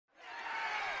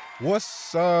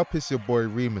What's up? It's your boy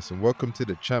Remus, and welcome to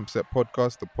the Champ Set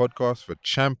Podcast, the podcast for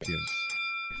champions.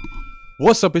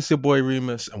 What's up? It's your boy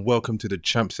Remus, and welcome to the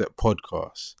Champ Set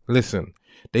Podcast. Listen,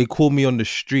 they call me on the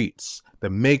streets the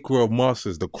maker of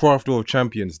masters, the crafter of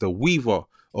champions, the weaver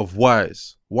of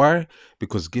wise. Why?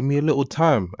 Because give me a little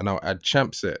time, and I'll add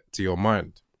Champ Set to your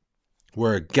mind.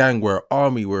 We're a gang, we're an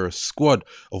army, we're a squad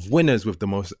of winners with the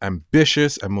most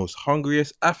ambitious and most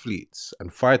hungriest athletes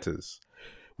and fighters.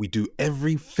 We do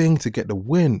everything to get the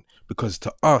win because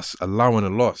to us, allowing a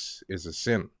loss is a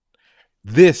sin.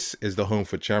 This is the home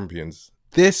for champions.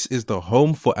 This is the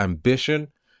home for ambition.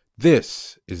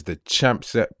 This is the Champ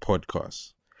Set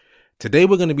Podcast. Today,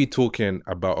 we're going to be talking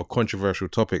about a controversial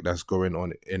topic that's going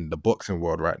on in the boxing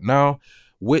world right now,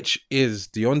 which is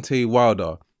Deontay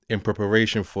Wilder in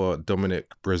preparation for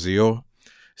Dominic Breazeale,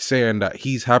 saying that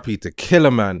he's happy to kill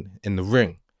a man in the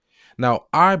ring. Now,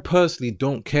 I personally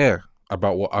don't care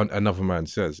about what another man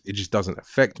says. It just doesn't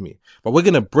affect me. But we're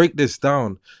going to break this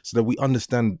down so that we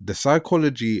understand the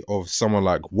psychology of someone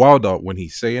like Wilder when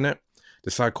he's saying it,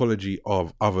 the psychology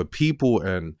of other people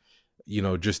and, you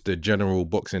know, just the general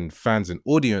boxing fans and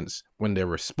audience when they're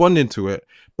responding to it.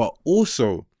 But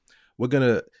also,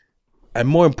 and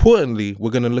more importantly,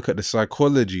 we're going to look at the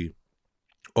psychology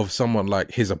of someone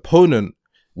like his opponent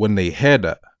when they hear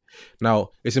that.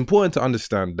 Now, it's important to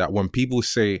understand that when people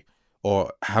say,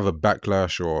 or have a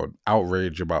backlash or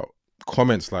outrage about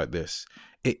comments like this,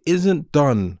 it isn't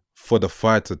done for the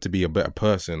fighter to be a better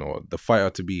person or the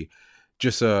fighter to be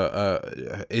just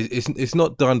it's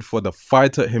not done for the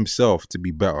fighter himself to be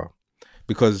better,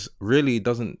 because really it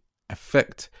doesn't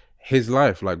affect his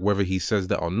life, like whether he says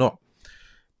that or not.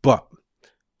 But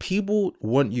people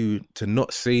want you to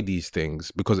not say these things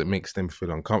because it makes them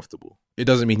feel uncomfortable. It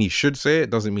doesn't mean he should say it. It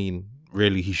doesn't mean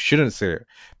really he shouldn't say it.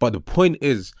 But the point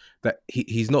is that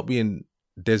there's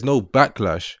no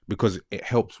backlash because it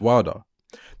helps Wilder.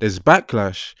 There's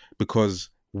backlash because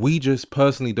we just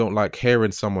personally don't like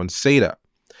hearing someone say that.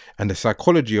 And the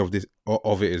psychology of it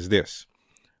is this: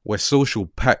 we're social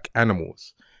pack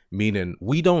animals, meaning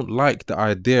we don't like the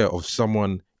idea of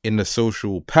someone in the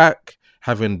social pack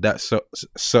having that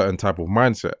certain type of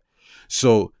mindset.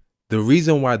 So the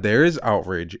reason why there is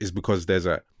outrage is because there's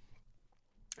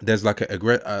like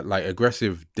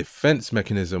aggressive defense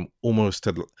mechanism almost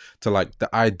to like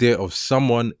the idea of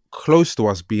someone close to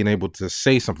us being able to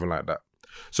say something like that.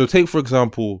 So take, for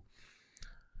example,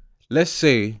 let's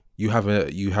say you have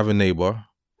a neighbor,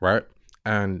 right?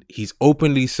 And he's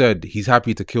openly said he's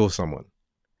happy to kill someone.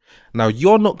 Now,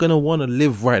 you're not going to want to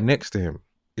live right next to him.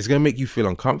 It's going to make you feel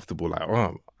uncomfortable. Like,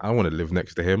 oh, I want to live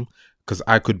next to him because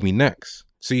I could be next.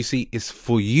 So you see, it's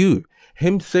for you.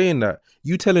 Him saying that,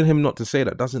 you telling him not to say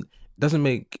that doesn't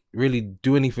make really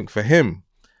do anything for him.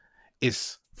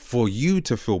 It's for you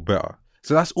to feel better.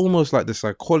 So that's almost like the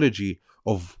psychology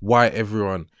of why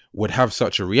everyone would have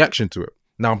such a reaction to it.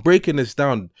 Now, I'm breaking this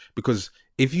down because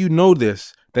if you know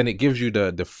this, then it gives you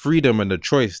the freedom and the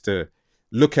choice to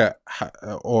look at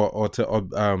or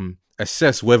to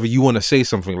assess whether you want to say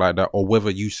something like that or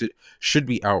whether you should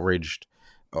be outraged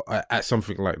at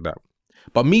something like that.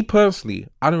 But me personally,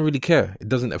 I don't really care. It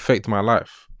doesn't affect my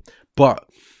life. But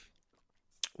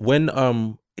when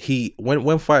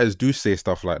fighters do say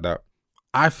stuff like that,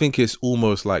 I think it's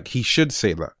almost like he should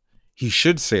say that. He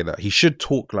should say that. He should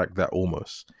talk like that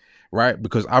almost, right?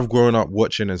 Because I've grown up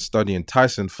watching and studying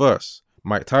Tyson first,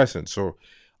 Mike Tyson. So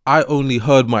I only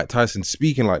heard Mike Tyson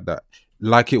speaking like that,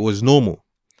 like it was normal,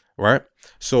 right?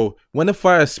 So when a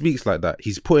fighter speaks like that,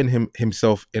 he's putting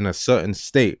himself in a certain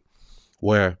state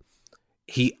where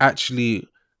he actually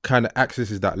kind of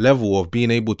accesses that level of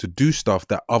being able to do stuff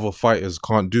that other fighters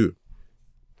can't do.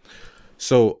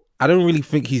 So I don't really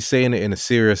think he's saying it in a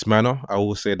serious manner. I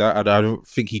will say that. I don't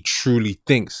think he truly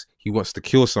thinks he wants to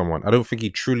kill someone. I don't think he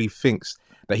truly thinks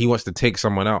that he wants to take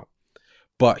someone out.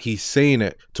 But he's saying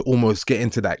it to almost get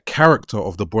into that character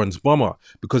of the Bronze Bomber,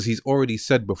 because he's already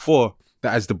said before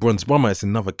that as the Bronze Bomber, it's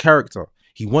another character.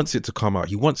 He wants it to come out.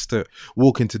 He wants to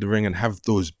walk into the ring and have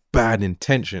those bad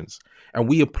intentions. And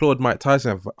we applaud Mike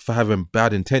Tyson for having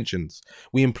bad intentions.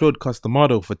 We applaud Cus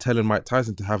D'Amato for telling Mike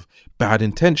Tyson to have bad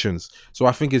intentions. So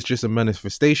I think it's just a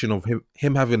manifestation of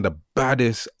him having the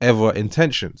baddest ever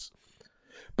intentions.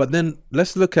 But then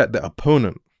let's look at the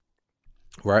opponent,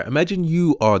 right? Imagine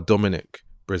you are Dominic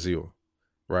Breazeale,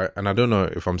 right? And I don't know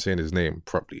if I'm saying his name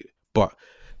properly, but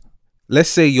let's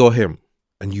say you're him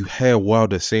and you hear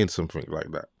Wilder saying something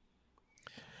like that.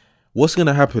 What's going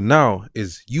to happen now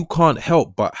is you can't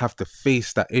help but have to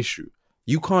face that issue.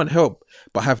 You can't help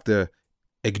but have to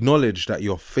acknowledge that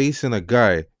you're facing a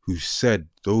guy who said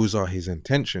those are his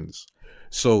intentions.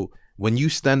 So when you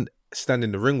stand stand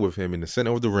in the ring with him in the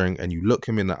center of the ring and you look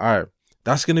him in the eye,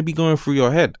 that's going to be going through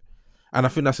your head. And I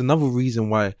think that's another reason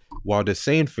why they're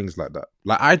saying things like that.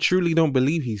 Like, I truly don't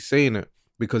believe he's saying it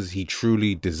because he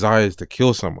truly desires to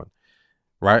kill someone,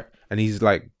 right? And he's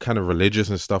like kind of religious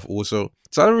and stuff also.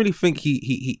 So I don't really think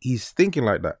he's thinking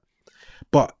like that.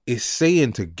 But it's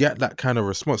saying to get that kind of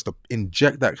response, to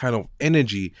inject that kind of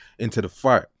energy into the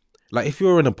fight. Like, if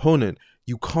you're an opponent,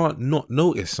 you can't not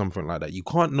notice something like that. You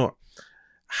can't not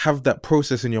have that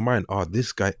process in your mind. Oh,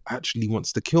 this guy actually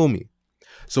wants to kill me.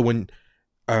 So when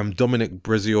Dominic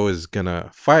Breazeale is gonna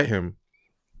fight him,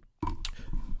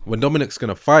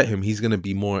 he's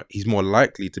more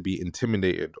likely to be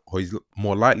intimidated, or he's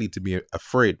more likely to be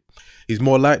afraid. He's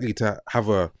more likely to have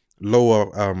a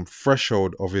lower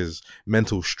threshold of his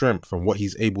mental strength and what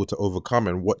he's able to overcome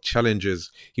and what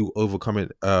challenges he will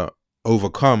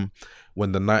overcome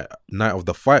when the night of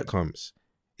the fight comes.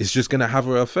 It's just gonna have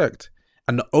an effect.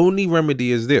 And the only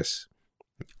remedy is this: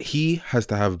 he has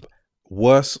to have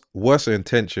worse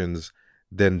intentions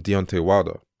than Deontay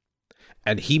Wilder,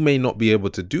 and he may not be able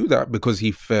to do that because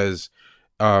he fears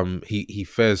he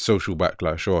fears social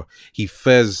backlash, or he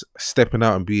fears stepping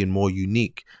out and being more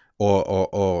unique,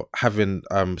 or having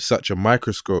such a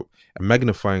microscope, a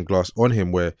magnifying glass on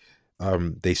him where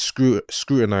they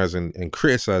scrutinize and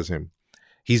criticize him.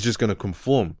 He's just going to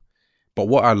conform. But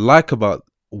what I like about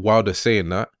Wilder saying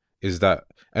that is that,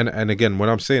 and again, when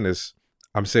I'm saying this,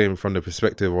 I'm saying from the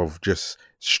perspective of just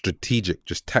strategic,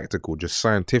 just tactical, just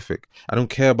scientific. I don't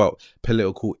care about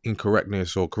political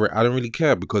incorrectness or correct. I don't really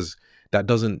care, because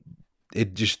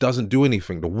it just doesn't do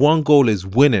anything. The one goal is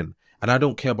winning, and I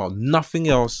don't care about nothing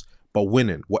else but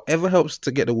winning. Whatever helps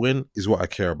to get the win is what I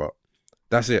care about.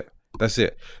 That's it.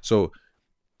 So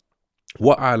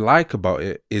what I like about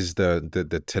it is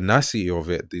the tenacity of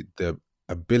it, the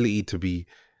ability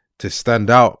to stand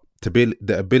out, to be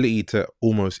the ability to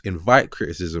almost invite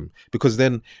criticism, because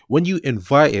then when you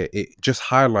invite it, it just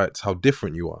highlights how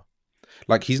different you are.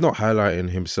 Like, he's not highlighting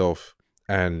himself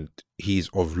and he's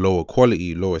of lower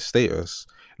quality, lower status,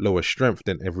 lower strength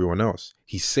than everyone else.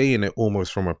 He's saying it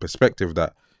almost from a perspective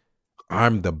that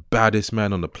I'm the baddest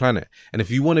man on the planet. And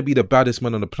if you want to be the baddest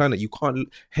man on the planet, you can't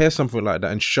hear something like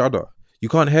that and shudder. You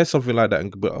can't hear something like that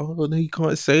and be, oh no, you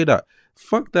can't say that.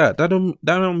 Fuck that. That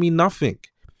don't mean nothing.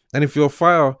 And if you're a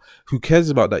fighter who cares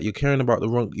about that, you're caring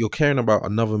about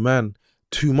another man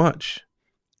too much.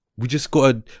 We just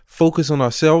gotta focus on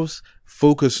ourselves,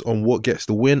 focus on what gets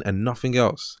the win and nothing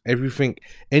else. Everything,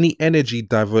 any energy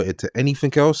diverted to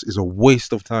anything else is a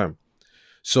waste of time.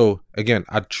 So again,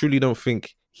 I truly don't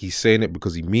think he's saying it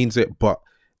because he means it, but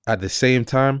at the same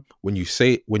time, when you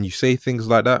say things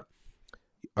like that,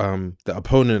 the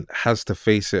opponent has to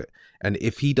face it. And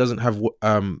if he doesn't have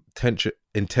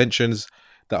intentions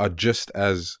that are just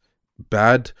as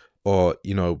bad, or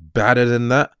badder than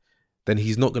that, then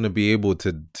he's not going to be able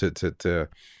to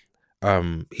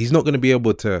he's not going to be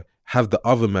able to have the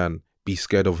other man be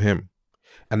scared of him.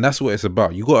 And that's what it's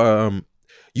about. You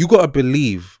gotta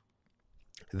believe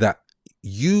that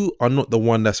you are not the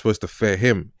one that's supposed to fear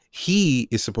him. He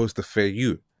is supposed to fear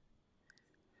you.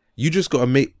 You just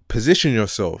gotta position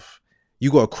yourself.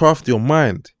 You gotta craft your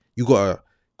mind. You gotta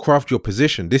craft your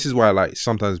position. This is why, like,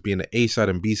 sometimes being the A side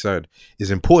and B side is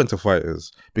important to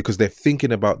fighters, because they're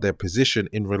thinking about their position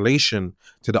in relation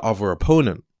to the other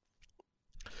opponent.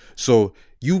 So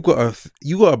you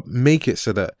gotta make it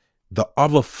so that the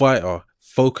other fighter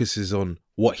focuses on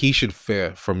what he should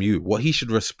fear from you, what he should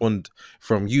respond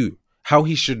from you, how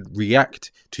he should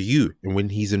react to you. And when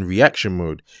he's in reaction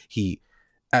mode, he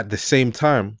at the same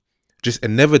time just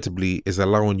inevitably is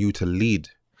allowing you to lead.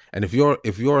 And if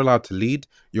you're allowed to lead,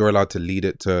 you're allowed to lead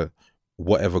it to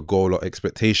whatever goal or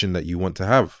expectation that you want to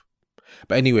have.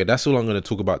 But anyway, that's all I'm going to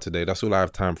talk about today. That's all I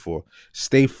have time for.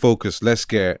 Stay focused. Let's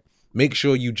get it. Make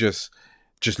sure you just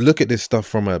look at this stuff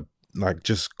from a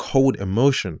just cold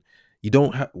emotion. You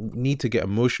don't need to get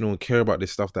emotional and care about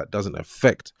this stuff that doesn't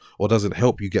affect or doesn't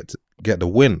help you get the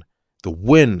win. The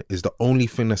win is the only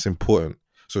thing that's important.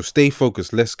 So stay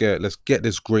focused. Let's get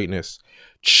this greatness.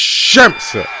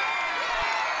 Champs!